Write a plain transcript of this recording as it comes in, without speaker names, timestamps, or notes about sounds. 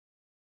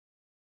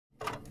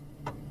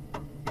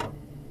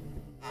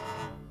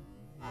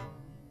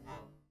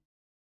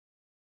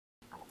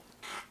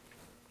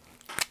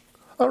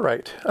All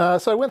right,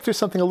 so I went through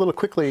something a little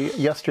quickly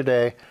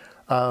yesterday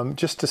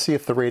just to see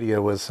if the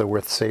radio was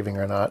worth saving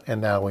or not,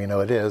 and now we know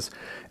it is.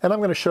 And I'm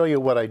going to show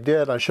you what I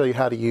did. I'll show you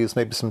how to use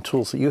maybe some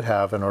tools that you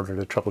have in order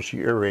to troubleshoot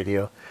your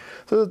radio.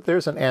 So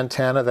there's an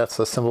antenna. That's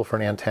a symbol for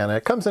an antenna.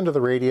 It comes into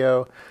the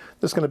radio.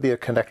 There's going to be a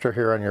connector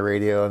here on your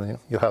radio, and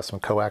you'll have some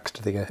coax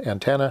to the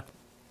antenna.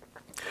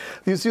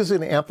 These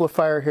using the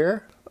amplifier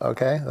here.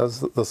 Okay,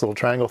 those little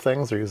triangle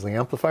things are usually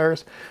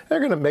amplifiers. They're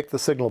going to make the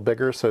signal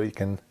bigger so you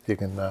can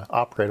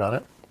operate on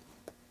it.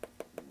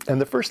 And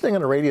the first thing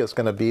on a radio is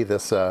going to be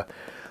this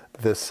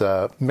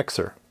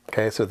mixer.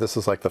 Okay, so this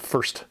is like the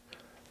first.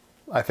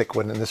 I think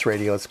when in this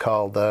radio it's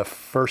called the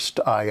first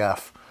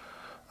IF.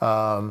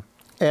 IF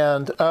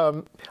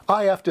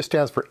just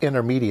stands for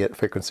intermediate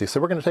frequency. So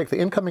we're going to take the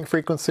incoming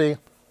frequency,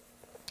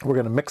 we're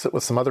going to mix it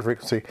with some other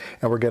frequency,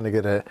 and we're going to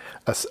get a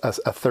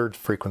third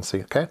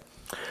frequency. Okay.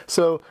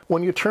 So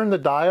when you turn the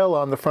dial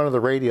on the front of the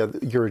radio,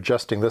 you're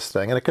adjusting this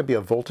thing, and it could be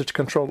a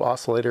voltage-controlled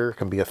oscillator, it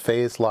can be a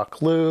phase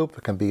lock loop,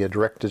 it can be a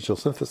direct digital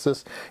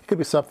synthesis, it could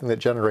be something that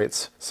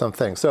generates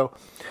something. So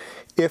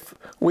if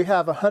we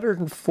have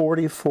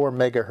 144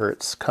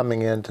 megahertz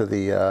coming into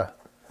the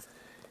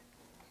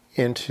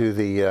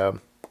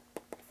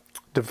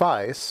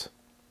device,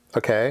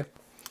 okay,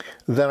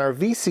 then our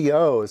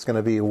VCO is going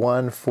to be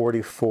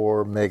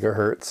 144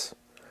 megahertz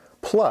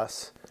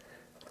plus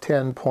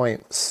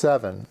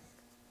 10.7.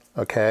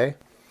 Okay,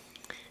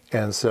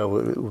 and so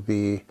it would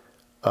be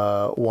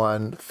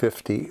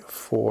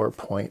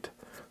 154.7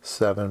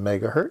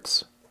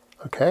 megahertz.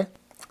 Okay,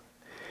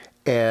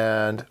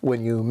 and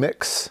when you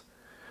mix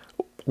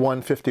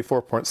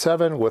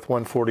 154.7 with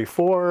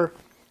 144,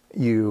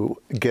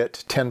 you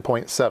get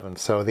 10.7.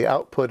 So the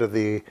output of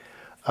the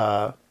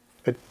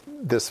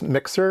this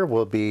mixer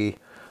will be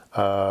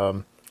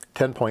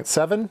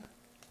 10.7,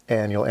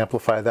 and you'll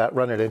amplify that,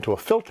 run it into a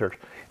filter,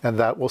 and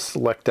that will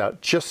select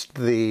out just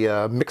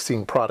the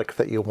mixing product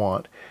that you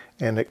want,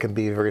 and it can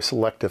be very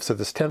selective. So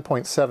this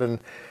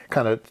 10.7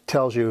 kind of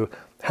tells you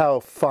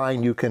how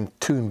fine you can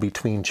tune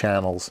between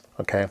channels,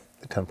 okay,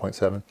 the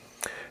 10.7.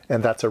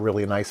 And that's a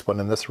really nice one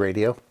in this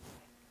radio.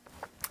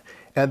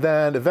 And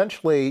then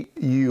eventually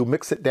you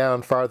mix it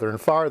down farther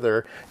and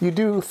farther. You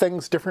do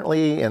things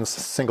differently in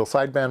single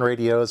sideband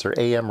radios or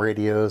AM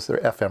radios or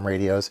FM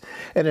radios.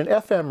 And in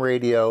FM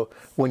radio,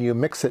 when you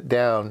mix it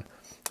down,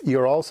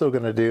 you're also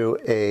going to do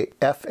a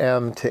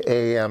FM to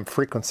AM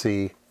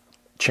frequency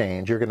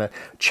change. You're going to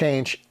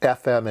change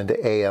FM into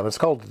AM. It's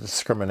called a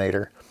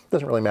discriminator. It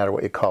doesn't really matter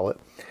what you call it.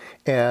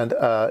 And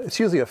it's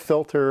usually a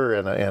filter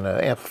and an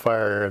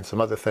amplifier and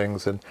some other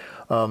things. And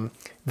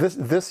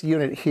this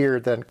unit here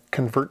then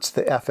converts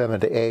the FM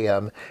into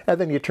AM,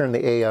 and then you turn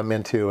the AM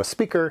into a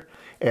speaker,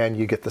 and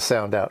you get the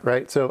sound out,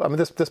 right? So I mean,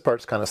 this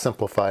part's kind of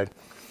simplified.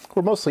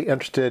 We're mostly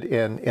interested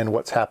in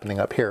what's happening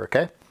up here,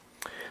 okay?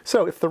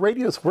 So if the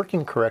radio is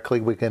working correctly,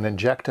 we can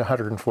inject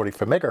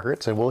 144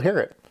 megahertz and we'll hear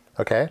it,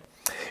 okay?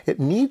 It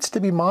needs to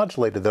be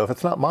modulated, though. If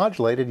it's not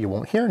modulated, you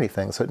won't hear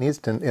anything. So it needs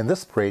to, in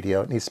this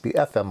radio, it needs to be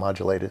FM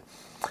modulated.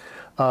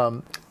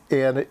 And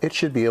it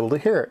should be able to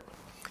hear it.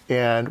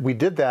 And we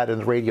did that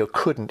and the radio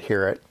couldn't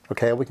hear it,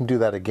 okay? We can do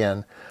that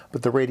again,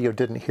 but the radio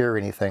didn't hear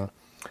anything.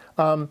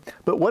 But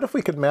what if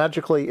we could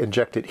magically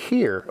inject it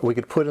here? We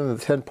could put in the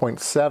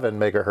 10.7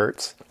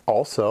 megahertz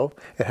also.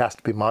 It has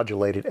to be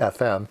modulated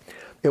FM.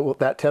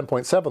 That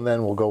 10.7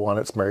 then will go on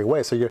its merry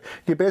way. So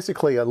you're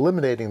basically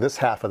eliminating this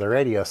half of the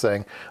radio,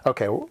 saying,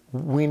 okay,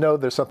 we know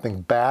there's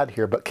something bad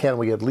here, but can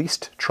we at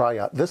least try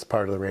out this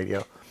part of the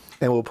radio?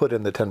 And we'll put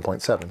in the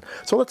 10.7.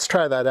 So let's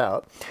try that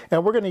out.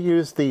 And we're going to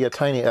use the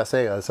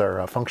TinySA as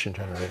our function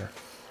generator.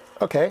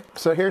 Okay,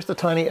 so here's the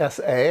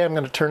TinySA. I'm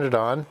going to turn it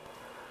on.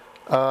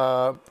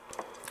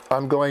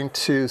 I'm going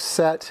to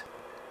set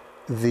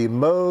the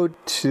mode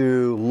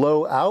to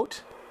low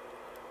out.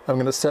 I'm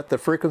going to set the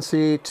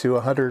frequency to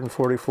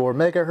 144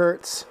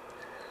 megahertz,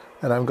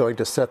 and I'm going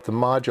to set the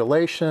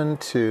modulation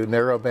to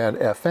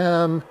narrowband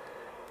FM.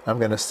 I'm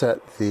going to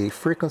set the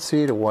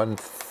frequency to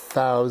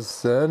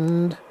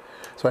 1000.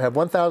 So I have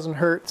 1000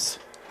 hertz,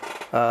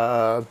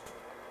 narrowband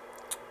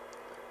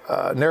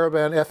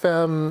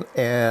FM,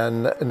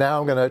 and now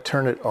I'm going to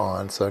turn it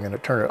on. So I'm going to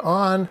turn it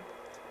on,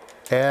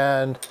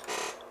 and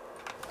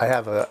I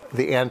have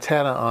the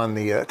antenna on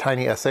the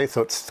TinySA,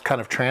 so it's kind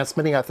of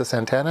transmitting out this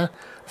antenna.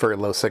 Very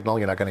low signal,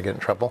 you're not going to get in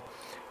trouble.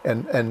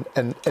 And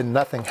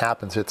nothing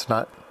happens. It's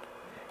not,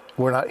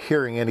 we're not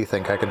hearing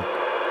anything.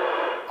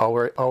 All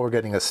we're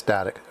getting is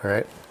static, all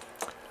right?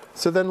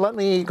 So then let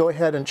me go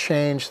ahead and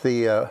change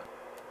the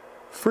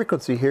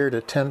frequency here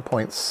to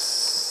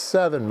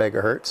 10.7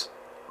 megahertz.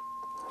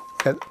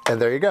 And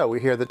there you go, we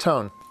hear the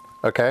tone,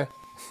 okay?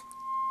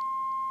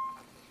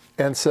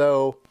 And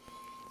so,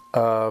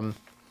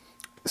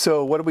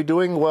 so what are we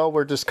doing? Well,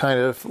 we're just kind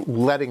of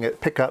letting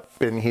it pick up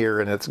in here,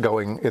 and it's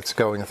going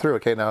through.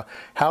 Okay, now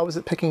how is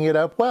it picking it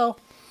up? Well,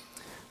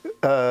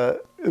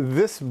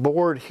 this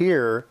board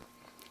here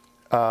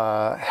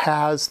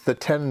has the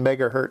 10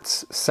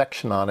 megahertz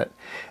section on it,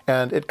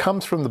 and it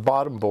comes from the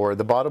bottom board.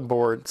 The bottom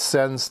board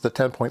sends the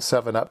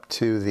 10.7 up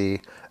to the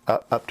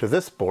up to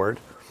this board.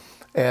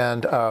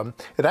 And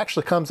it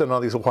actually comes in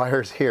all these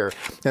wires here.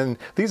 And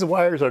these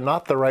wires are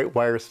not the right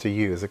wires to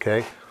use,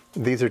 okay?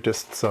 These are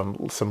just some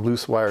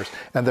loose wires,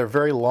 and they're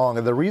very long.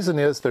 And the reason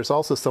is there's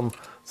also some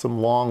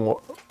long,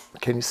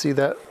 can you see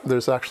that?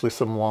 There's actually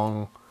some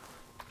long,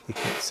 you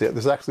can't see it.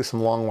 There's actually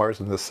some long wires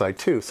on this side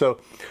too. So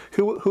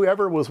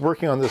whoever was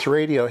working on this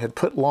radio had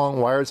put long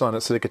wires on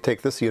it so they could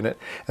take this unit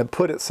and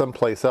put it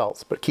someplace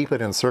else, but keep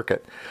it in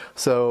circuit.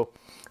 So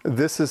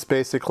this is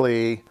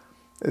basically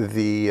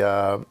the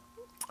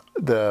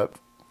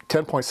 10.7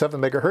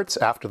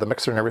 megahertz after the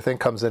mixer and everything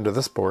comes into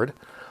this board.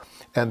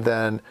 And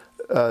then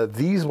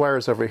these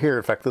wires over here,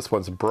 in fact, this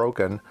one's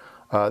broken.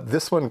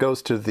 This one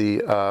goes to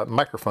the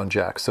microphone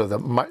jack. So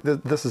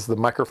this is the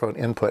microphone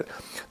input.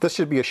 This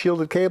should be a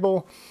shielded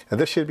cable, and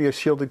this should be a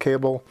shielded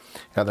cable,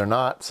 and they're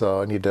not.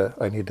 So I need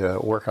to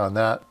work on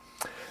that.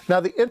 Now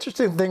the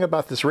interesting thing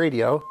about this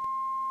radio,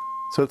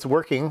 so it's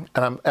working,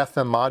 and I'm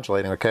FM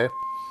modulating. Okay,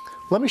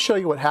 let me show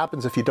you what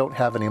happens if you don't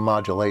have any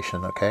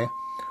modulation. Okay,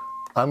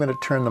 I'm going to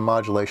turn the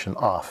modulation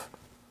off.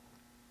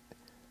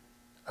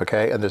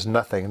 Okay, and there's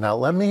nothing. Now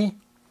let me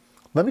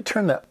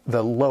turn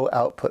the low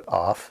output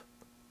off.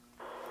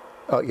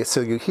 Oh, yeah,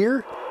 so you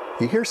hear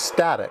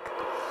static.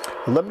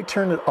 Let me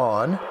turn it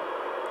on.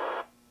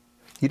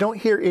 You don't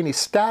hear any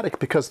static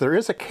because there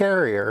is a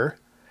carrier,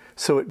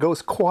 so it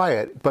goes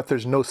quiet, but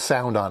there's no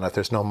sound on it.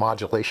 There's no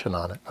modulation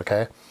on it,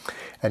 okay?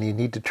 And you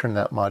need to turn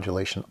that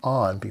modulation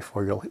on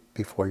before you'll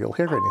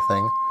hear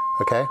anything,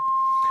 okay?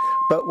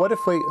 But what if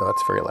we, oh,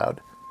 that's very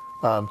loud.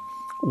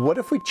 What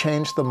if we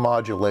change the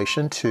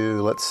modulation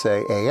to, let's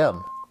say,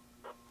 AM?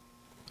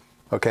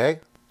 Okay,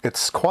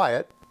 it's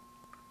quiet,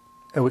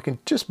 and we can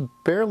just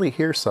barely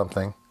hear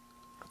something,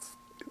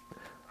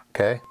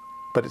 okay?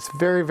 But it's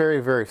very,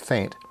 very, very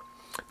faint.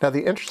 Now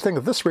the interesting thing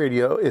of this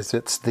radio is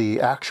it's the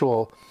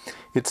ICOM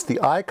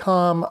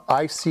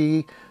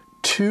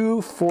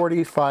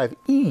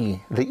IC-245E,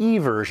 the E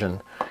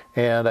version.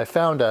 And I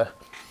found a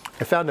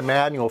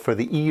manual for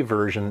the E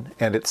version,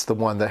 and it's the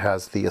one that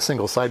has the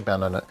single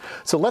sideband on it.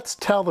 So let's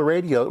tell the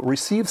radio,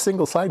 receive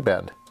single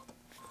sideband.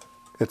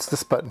 It's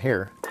this button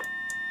here.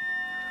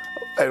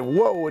 And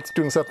whoa, it's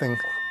doing something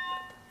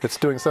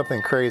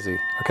crazy,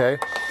 okay?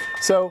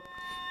 So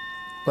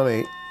let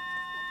me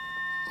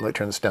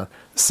turn this down.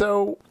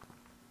 So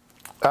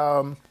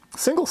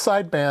single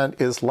sideband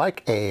is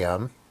like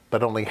AM,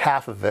 but only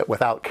half of it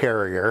without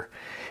carrier.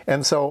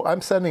 And so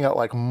I'm sending out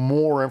like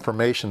more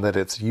information than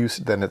it's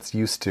used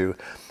to.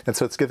 And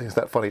so it's giving us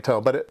that funny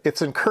tone, but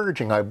it's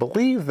encouraging. I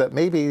believe that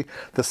maybe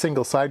the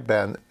single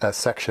sideband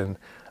section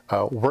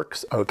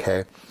works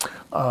okay.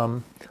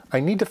 I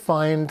need to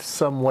find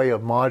some way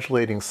of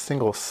modulating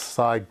single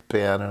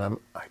sideband, and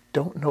I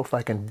don't know if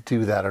I can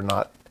do that or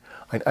not.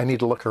 I need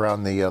to look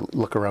around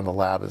the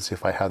lab and see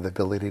if I have the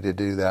ability to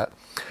do that.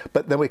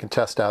 But then we can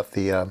test out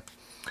single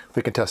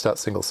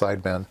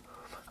sideband.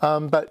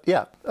 But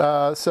yeah,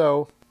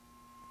 so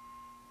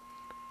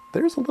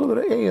there's a little bit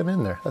of AM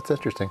in there. That's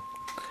interesting.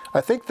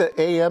 I think that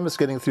AM is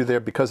getting through there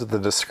because of the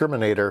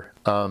discriminator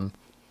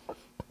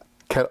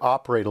can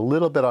operate a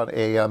little bit on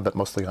AM, but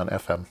mostly on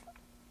FM.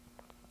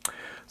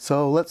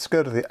 So let's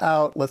go to the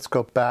out. Let's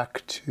go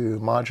back to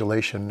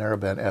modulation,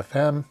 narrowband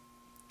FM.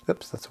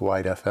 Oops, that's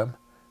wide FM,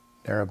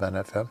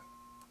 narrowband FM.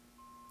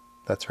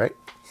 That's right.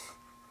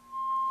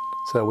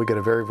 So we get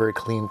a very, very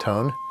clean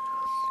tone.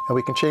 And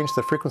we can change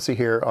the frequency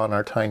here on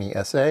our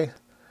TinySA.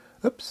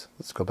 Oops,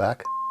 let's go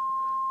back.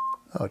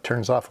 Oh, it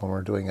turns off when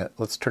we're doing it.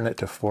 Let's turn it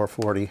to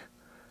 440.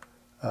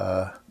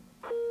 And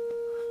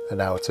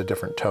now it's a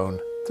different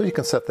tone. So you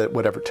can set that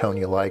whatever tone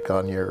you like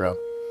on your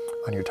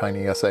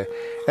TinySA.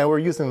 And we're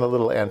using the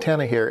little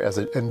antenna here as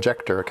an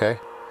injector, okay?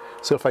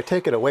 So if I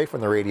take it away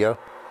from the radio,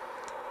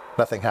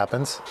 nothing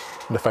happens.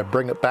 And if I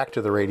bring it back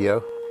to the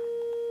radio,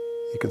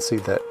 you can see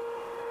that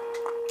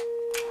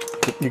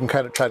you can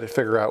kind of try to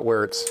figure out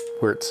where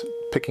it's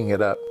picking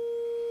it up.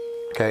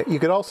 Okay, you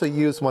could also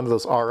use one of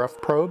those RF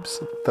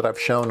probes that I've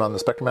shown on the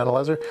spectrum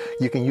analyzer.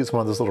 You can use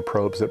one of those little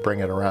probes that bring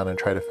it around and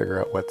try to figure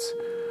out what's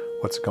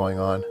going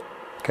on.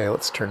 Okay,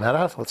 let's turn that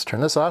off. Let's turn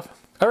this off.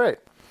 All right.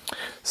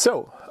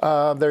 So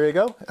there you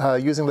go.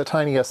 Using the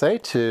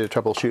TinySA to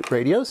troubleshoot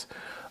radios.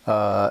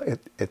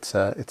 It's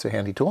a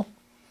handy tool.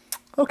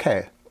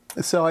 Okay,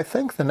 so I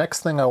think the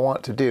next thing I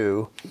want to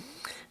do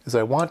is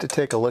I want to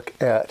take a look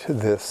at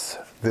this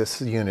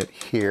unit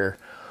here.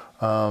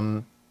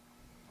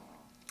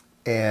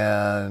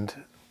 And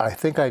I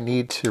think I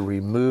need to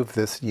remove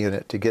this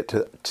unit to get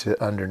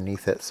to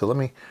underneath it.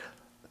 So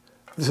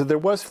so there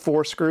was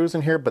 4 screws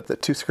in here, but the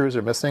 2 screws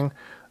are missing,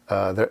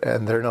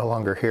 and they're no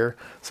longer here.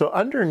 So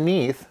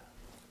underneath,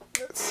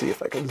 let's see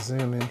if I can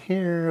zoom in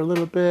here a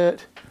little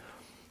bit.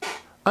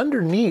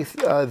 Underneath,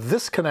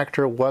 this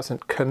connector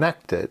wasn't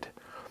connected.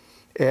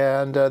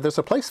 And there's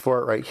a place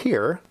for it right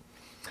here,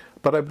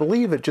 but I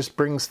believe it just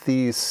brings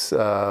these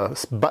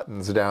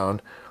buttons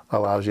down,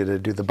 allows you to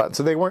do the buttons.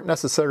 So they weren't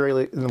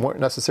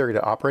necessary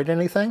to operate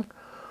anything.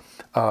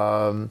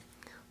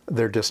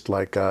 They're just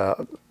like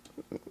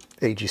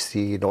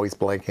AGC, noise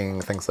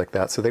blanking, things like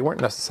that. So they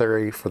weren't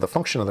necessary for the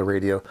function of the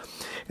radio.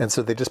 And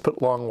so they just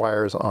put long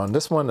wires on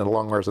this one and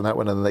long wires on that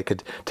one, and then they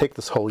could take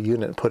this whole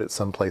unit and put it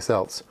someplace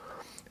else,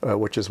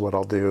 which is what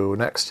I'll do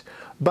next.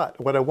 But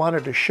what I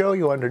wanted to show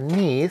you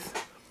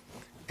underneath,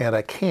 and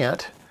I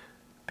can't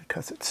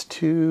because it's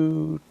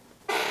too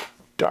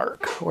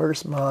dark.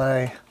 Where's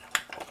my,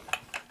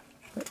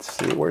 let's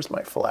see, where's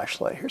my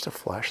flashlight? Here's a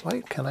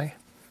flashlight. Can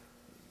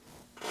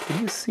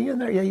you see in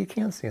there? Yeah, you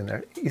can see in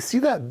there. You see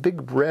that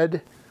big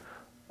red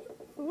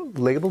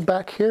label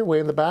back here, way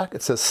in the back?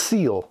 It says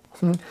seal.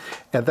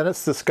 And then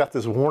it's just got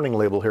this warning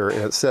label here,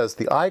 and it says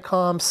the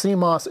ICOM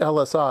CMOS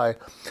LSI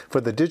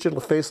for the digital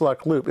phase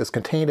lock loop is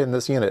contained in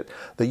this unit.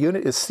 The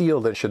unit is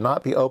sealed and should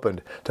not be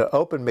opened. To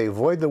open may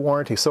void the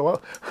warranty.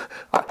 So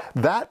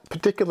that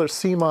particular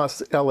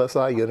CMOS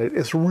LSI unit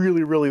is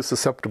really, really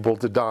susceptible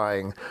to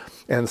dying.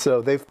 And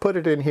so they've put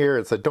it in here.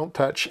 It said don't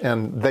touch,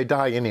 and they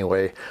die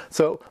anyway.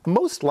 So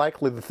most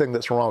likely the thing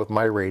that's wrong with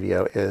my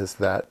radio is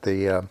that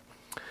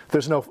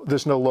there's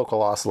no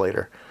local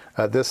oscillator.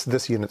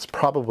 This unit's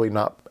probably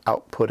not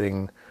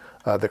outputting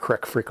the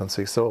correct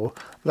frequency. So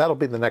that'll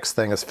be the next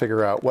thing, is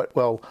figure out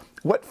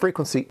what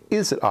frequency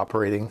is it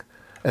operating,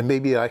 and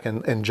maybe I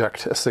can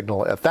inject a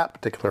signal at that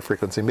particular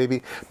frequency.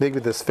 Maybe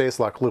this phase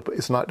lock loop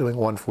is not doing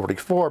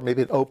 144.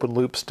 Maybe it open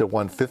loops to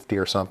 150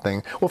 or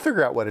something. We'll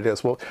figure out what it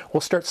is.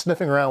 We'll start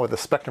sniffing around with a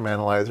spectrum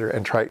analyzer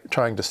and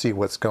trying to see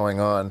what's going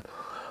on.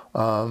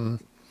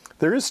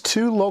 There is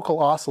 2 local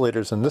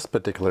oscillators in this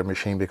particular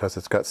machine because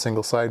it's got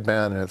single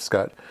sideband and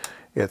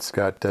it's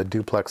got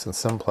duplex and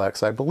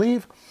simplex. I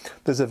believe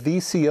there's a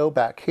VCO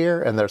back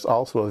here, and there's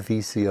also a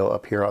VCO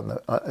up here on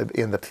the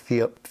in the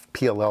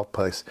PLL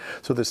place.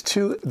 So there's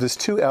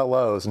two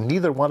LOs, and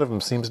neither one of them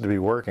seems to be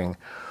working,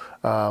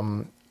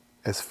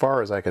 as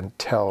far as I can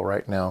tell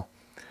right now.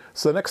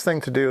 So the next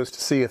thing to do is to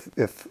see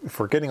if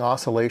we're getting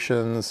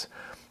oscillations.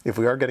 If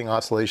we are getting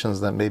oscillations,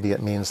 then maybe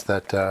it means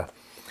that.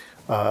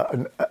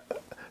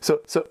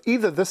 So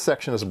either this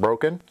section is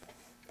broken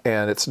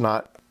and it's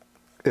not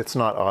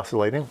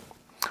oscillating,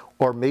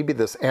 or maybe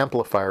this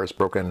amplifier is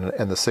broken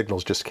and the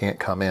signals just can't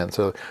come in.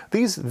 So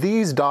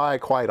these die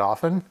quite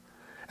often,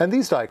 and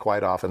these die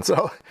quite often.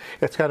 So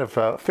it's kind of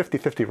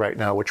 50-50 right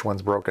now which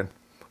one's broken.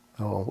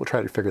 We'll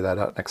try to figure that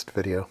out next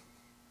video.